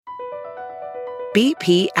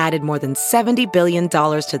BP added more than $70 billion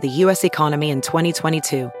to the U.S. economy in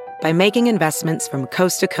 2022 by making investments from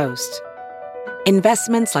coast to coast.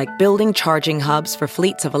 Investments like building charging hubs for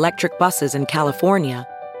fleets of electric buses in California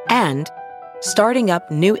and starting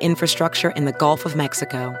up new infrastructure in the Gulf of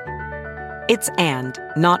Mexico. It's and,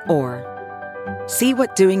 not or. See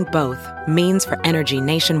what doing both means for energy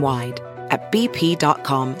nationwide at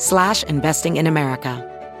bp.com/investing in America.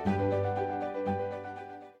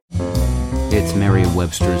 It's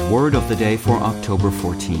Merriam-Webster's Word of the Day for October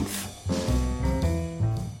 14th.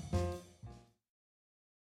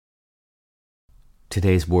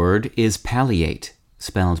 Today's word is palliate,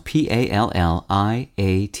 spelled P-A-L-L-I-A-T-E.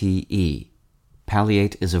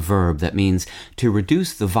 Palliate is a verb that means to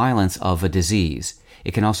reduce the violence of a disease.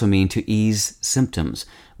 It can also mean to ease symptoms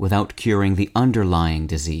without curing the underlying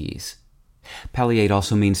disease. Palliate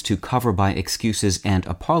also means to cover by excuses and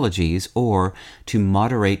apologies or to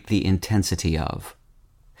moderate the intensity of.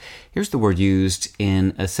 Here's the word used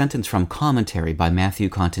in a sentence from Commentary by Matthew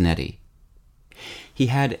Continetti. He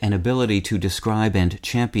had an ability to describe and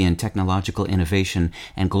champion technological innovation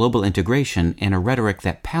and global integration in a rhetoric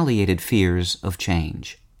that palliated fears of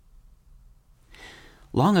change.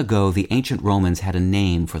 Long ago, the ancient Romans had a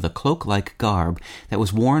name for the cloak-like garb that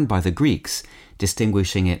was worn by the Greeks,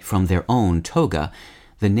 distinguishing it from their own toga.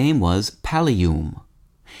 The name was pallium.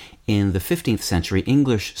 In the 15th century,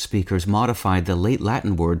 English speakers modified the late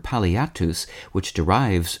Latin word palliatus, which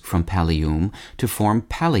derives from pallium, to form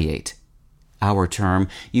palliate. Our term,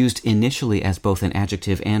 used initially as both an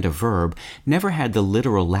adjective and a verb, never had the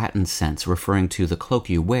literal Latin sense referring to the cloak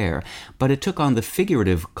you wear, but it took on the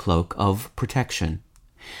figurative cloak of protection.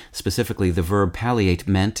 Specifically, the verb palliate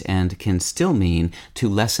meant and can still mean to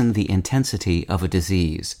lessen the intensity of a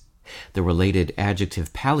disease. The related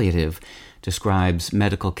adjective palliative describes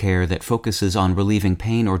medical care that focuses on relieving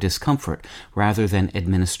pain or discomfort rather than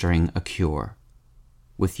administering a cure.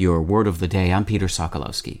 With your Word of the Day, I'm Peter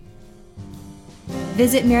Sokolowski.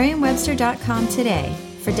 Visit Merriam-Webster.com today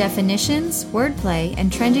for definitions, wordplay,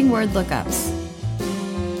 and trending word lookups.